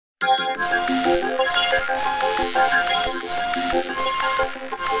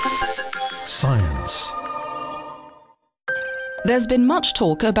Science. There's been much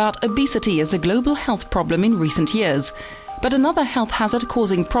talk about obesity as a global health problem in recent years. But another health hazard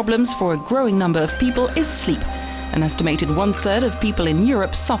causing problems for a growing number of people is sleep. An estimated 1/3 of people in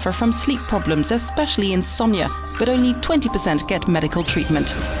Europe suffer from sleep problems, especially insomnia, but only 20% get medical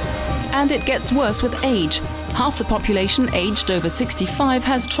treatment. And it gets worse with age. Half the population aged over 65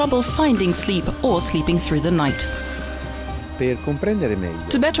 has trouble finding sleep or sleeping through the night.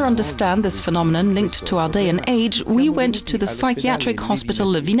 To better understand this phenomenon linked to our day and age, we went to the psychiatric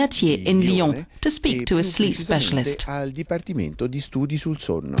hospital Vinatier in Lyon to speak to a sleep specialist.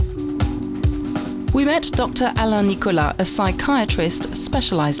 We met Dr. Alain Nicolas, a psychiatrist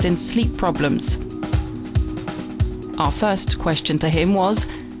specialized in sleep problems. Our first question to him was,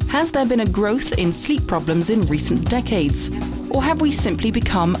 has there been a growth in sleep problems in recent decades? Or have we simply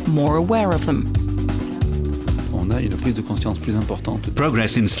become more aware of them?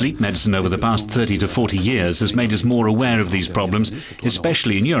 Progress in sleep medicine over the past 30 to 40 years has made us more aware of these problems,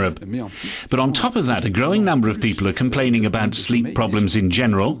 especially in Europe. But on top of that, a growing number of people are complaining about sleep problems in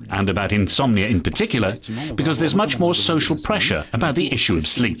general and about insomnia in particular, because there's much more social pressure about the issue of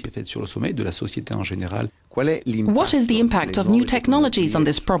sleep. What is the impact of new technologies on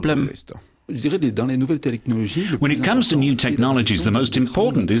this problem? When it comes to new technologies, the most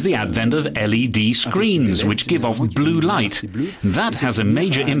important is the advent of LED screens, which give off blue light. That has a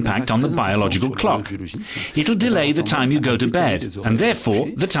major impact on the biological clock. It'll delay the time you go to bed, and therefore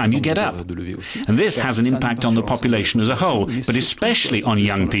the time you get up. And this has an impact on the population as a whole, but especially on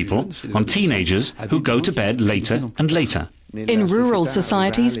young people, on teenagers, who go to bed later and later. In rural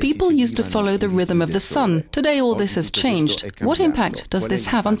societies, people used to follow the rhythm of the sun. Today all this has changed. What impact does this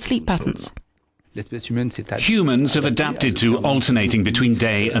have on sleep patterns? Humans have adapted to alternating between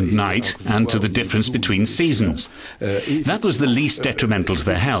day and night and to the difference between seasons. That was the least detrimental to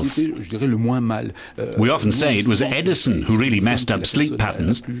their health. We often say it was Edison who really messed up sleep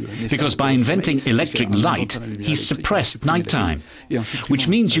patterns, because by inventing electric light, he suppressed nighttime, which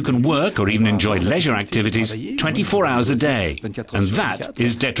means you can work or even enjoy leisure activities 24 hours a day, and that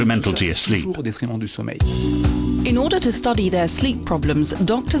is detrimental to your sleep. In order to study their sleep problems,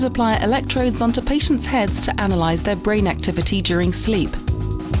 doctors apply electrodes onto patients' heads to analyze their brain activity during sleep.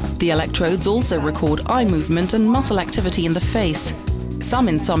 The electrodes also record eye movement and muscle activity in the face. Some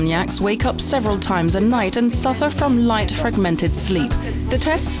insomniacs wake up several times a night and suffer from light, fragmented sleep. The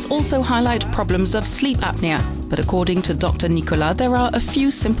tests also highlight problems of sleep apnea, but according to Dr. Nicolas, there are a few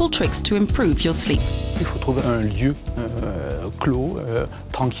simple tricks to improve your sleep.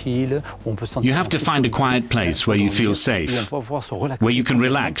 You have to find a quiet place where you feel safe, where you can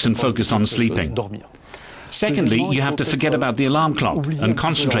relax and focus on sleeping. Secondly, you have to forget about the alarm clock and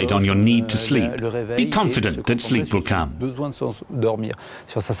concentrate on your need to sleep. Be confident that sleep will come.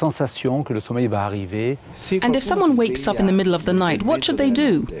 And if someone wakes up in the middle of the night, what should they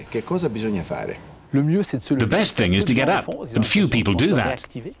do? The best thing is to get up, but few people do that.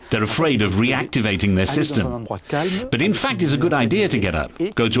 They're afraid of reactivating their system. But in fact, it's a good idea to get up,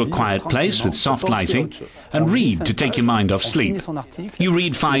 go to a quiet place with soft lighting, and read to take your mind off sleep. You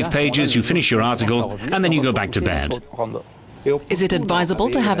read 5 pages, you finish your article, and then you go back to bed. Is it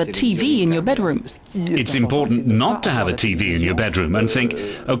advisable to have a TV in your bedroom? It's important not to have a TV in your bedroom and think,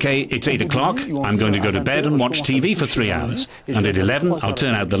 okay, it's 8 o'clock, I'm going to go to bed and watch TV for 3 hours. And at 11, I'll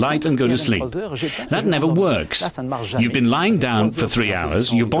turn out the light and go to sleep. That never works. You've been lying down for 3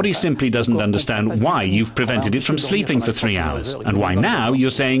 hours, your body simply doesn't understand why you've prevented it from sleeping for 3 hours, and why now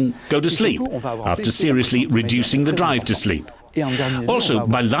you're saying, go to sleep, after seriously reducing the drive to sleep. Also,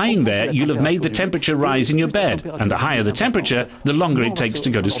 by lying there, you'll have made the temperature rise in your bed, and the higher the temperature, the longer it takes to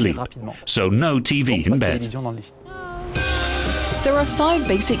go to sleep. So no TV in bed. There are 5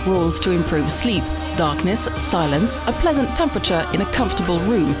 basic rules to improve sleep: darkness, silence, a pleasant temperature in a comfortable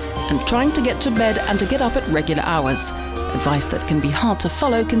room, and trying to get to bed and to get up at regular hours. Advice that can be hard to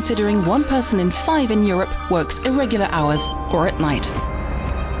follow considering 1 person in 5 in Europe works irregular hours or at night.